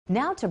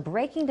Now to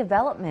breaking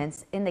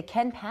developments in the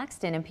Ken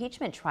Paxton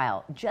impeachment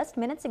trial. Just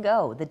minutes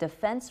ago, the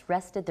defense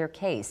rested their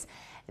case.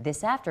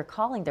 This after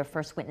calling their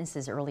first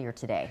witnesses earlier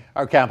today.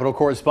 Our Capitol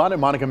correspondent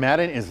Monica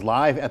Madden is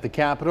live at the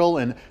Capitol.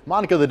 And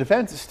Monica, the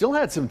defense still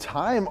had some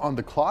time on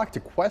the clock to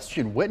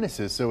question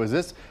witnesses. So is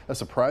this a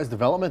surprise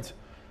development?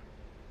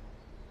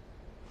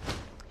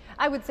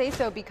 I would say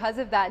so because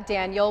of that,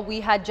 Daniel. We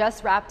had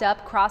just wrapped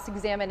up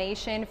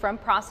cross-examination from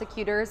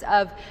prosecutors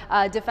of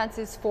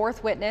defense's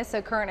fourth witness,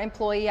 a current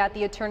employee at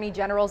the Attorney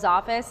General's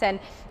office. And,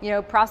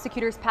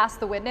 prosecutors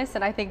passed the witness,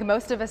 and I think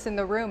most of us in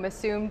the room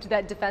assumed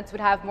that defense would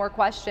have more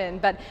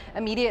questions. But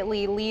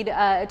immediately, lead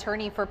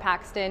attorney for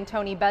Paxton,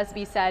 Tony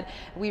Busby, said,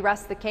 "We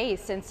rest the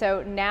case." And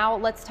so now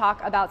let's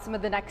talk about some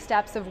of the next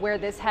steps of where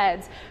this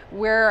heads.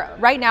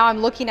 Right now I'm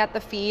looking at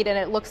the feed, and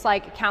it looks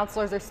like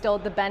counselors are still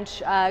at the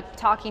bench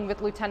talking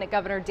with Lieutenant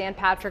Governor Dan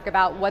Patrick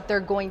about what they're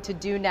going to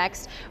do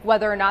next,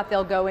 whether or not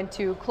they'll go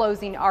into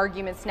closing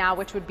arguments now,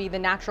 which would be the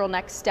natural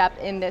next step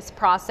in this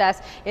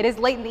process. It is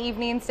late in the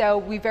evening, so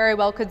we very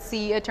well could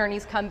see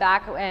attorneys come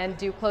back and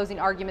do closing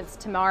arguments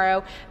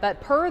tomorrow. But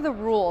per the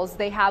rules,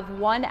 they have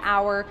 1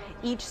 hour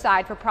each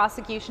side for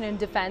prosecution and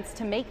defense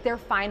to make their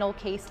final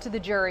case to the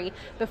jury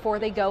before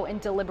they go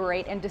and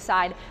deliberate and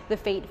decide the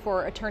fate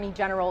for Attorney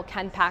General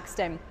Ken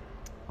Paxton.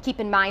 Keep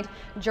in mind,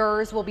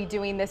 jurors will be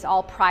doing this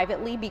all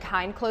privately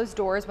behind closed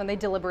doors when they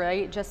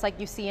deliberate, just like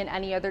you see in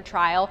any other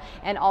trial,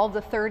 and all of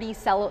the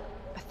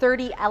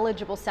 30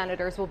 eligible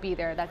senators will be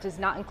there. That does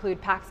not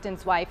include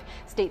Paxton's wife,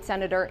 State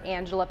Senator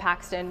Angela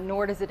Paxton,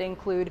 nor does it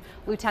include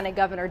Lieutenant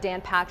Governor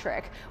Dan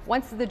Patrick.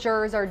 Once the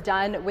jurors are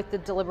done with the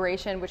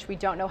deliberation, which we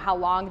don't know how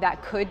long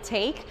that could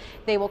take,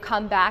 they will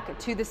come back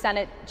to the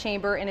Senate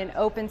chamber in an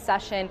open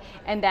session,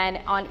 and then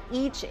on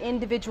each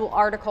individual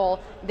article,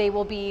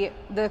 the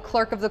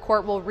clerk of the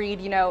court will read,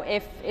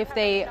 if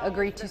they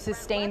agree to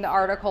sustain the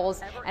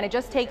articles, and it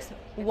just takes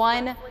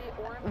one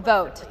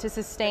vote to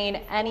sustain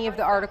any of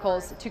the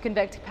articles to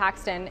convict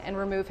Paxton and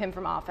remove him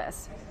from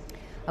office.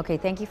 Okay,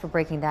 thank you for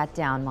breaking that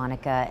down,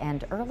 Monica.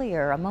 And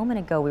earlier, a moment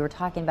ago, we were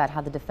talking about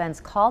how the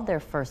defense called their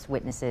first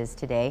witnesses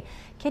today.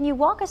 Can you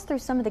walk us through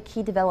some of the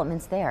key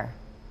developments there?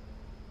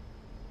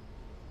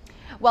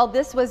 Well,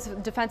 this was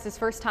defense's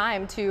first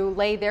time to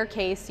lay their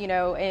case,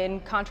 in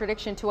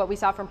contradiction to what we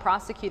saw from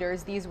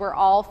prosecutors. These were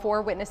all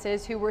 4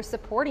 witnesses who were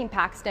supporting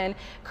Paxton,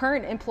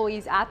 current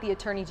employees at the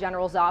Attorney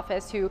General's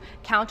office, who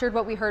countered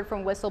what we heard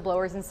from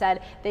whistleblowers and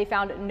said they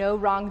found no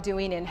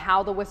wrongdoing in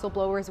how the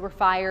whistleblowers were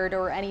fired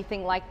or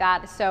anything like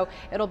that. So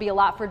it'll be a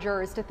lot for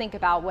jurors to think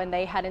about when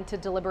they head into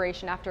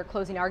deliberation after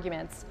closing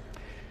arguments.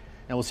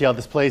 And we'll see how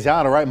this plays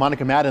out. All right,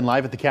 Monica Madden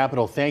live at the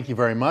Capitol. Thank you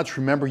very much.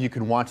 Remember, you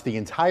can watch the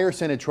entire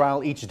Senate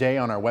trial each day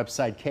on our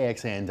website,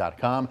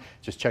 KXAN.com.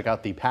 Just check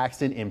out the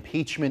Paxton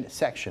impeachment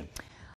section.